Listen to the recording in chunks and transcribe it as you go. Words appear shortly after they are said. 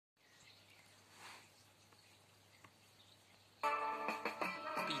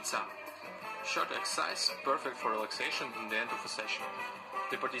pizza. Short exercise, perfect for relaxation in the end of a session.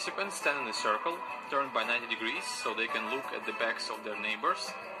 The participants stand in a circle, turned by 90 degrees so they can look at the backs of their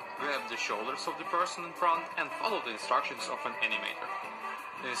neighbors, grab the shoulders of the person in front and follow the instructions of an animator.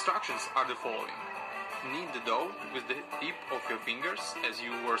 The instructions are the following. Knead the dough with the tip of your fingers as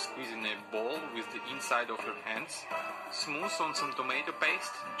you were squeezing a ball with the inside of your hands. Smooth on some tomato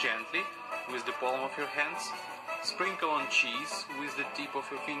paste gently with the palm of your hands. Sprinkle on cheese with the tip of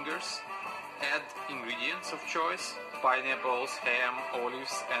your fingers. Add ingredients of choice, pineapples, ham,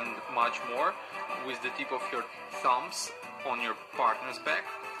 olives and much more with the tip of your thumbs on your partner's back.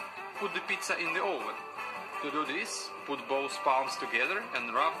 Put the pizza in the oven. To do this, put both palms together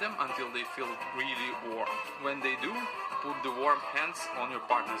and rub them until they feel really warm. When they do, put the warm hands on your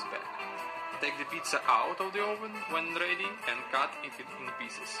partner's back. Take the pizza out of the oven when ready and cut it in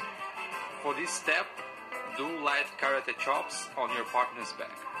pieces. For this step, do light karate chops on your partner's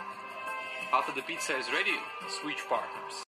back. After the pizza is ready, switch partners.